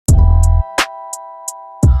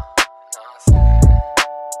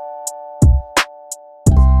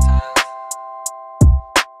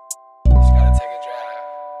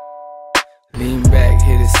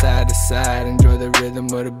side, enjoy the rhythm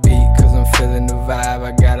of the beat, cause I'm feeling the vibe.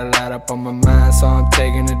 I got a lot up on my mind, so I'm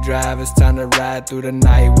taking a drive. It's time to ride through the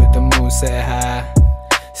night with the moon set high.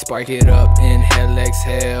 Spark it up, inhale,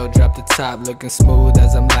 exhale, drop the top, looking smooth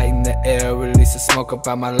as I'm lighting the air. Release the smoke up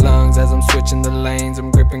out my lungs as I'm switching the lanes.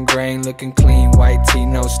 I'm gripping grain, looking clean, white tee,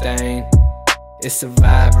 no stain. It's a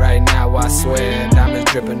vibe right now, I swear.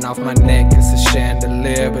 Diamonds dripping off my neck, it's a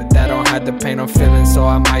chandelier. But that don't hide the pain I'm feeling, so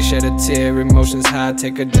I might shed a tear. Emotions high,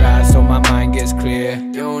 take a drive so my mind gets clear.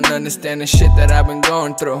 You don't understand the shit that I've been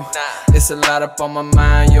going through. It's a lot up on my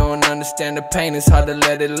mind, you don't understand the pain, it's hard to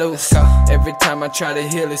let it loose. Every time I try to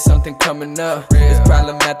heal, it's something coming up. It's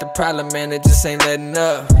problem after problem, man, it just ain't letting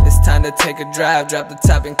up. It's time to take a drive, drop the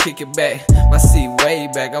top and kick it back. My seat way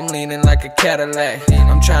back, I'm leaning like a Cadillac.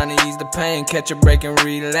 I'm trying to ease the pain, catch a break and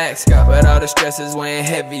relax. But all the stress is weighing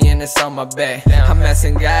heavy and it's on my back. I'm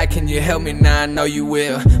asking God, can you help me now? I know you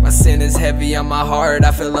will. My sin is heavy on my heart,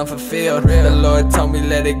 I feel unfulfilled. The Lord told me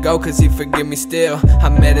let it go, cause he forgive me still.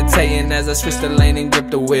 I'm meditating as I switch the lane and grip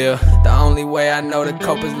the wheel. The only way I know to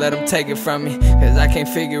cope is let him take it from me, cause I can't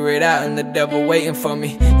figure it out and the devil waiting for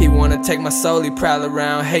me. He wanna take my soul, he prowl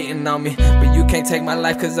around hating on me. But you can't take my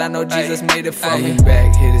life, cause I know Jesus made it for me.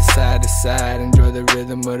 Back, hit it side to side, enjoy the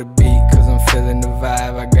rhythm of the beat, cause I'm feeling the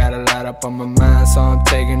vibe. I got a lot up on my mind, so I'm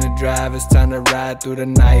taking a drive. It's time to ride through the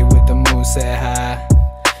night with the moon set high.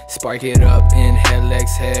 Spark it up, inhale,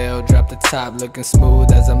 exhale, drop the top, looking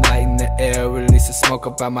smooth as I'm lighting the air. Release the smoke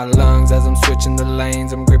up out my lungs as I'm switching the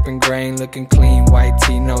lanes. I'm gripping grain, looking clean, white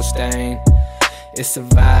tee, no stain. It's a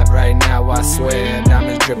vibe right now, I swear.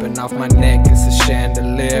 Diamonds dripping off my neck, it's a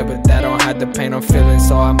chandelier. But that don't hide the pain I'm feeling,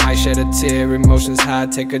 so I might shed a tear. Emotions high,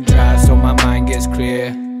 take a drive so my mind gets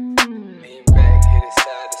clear.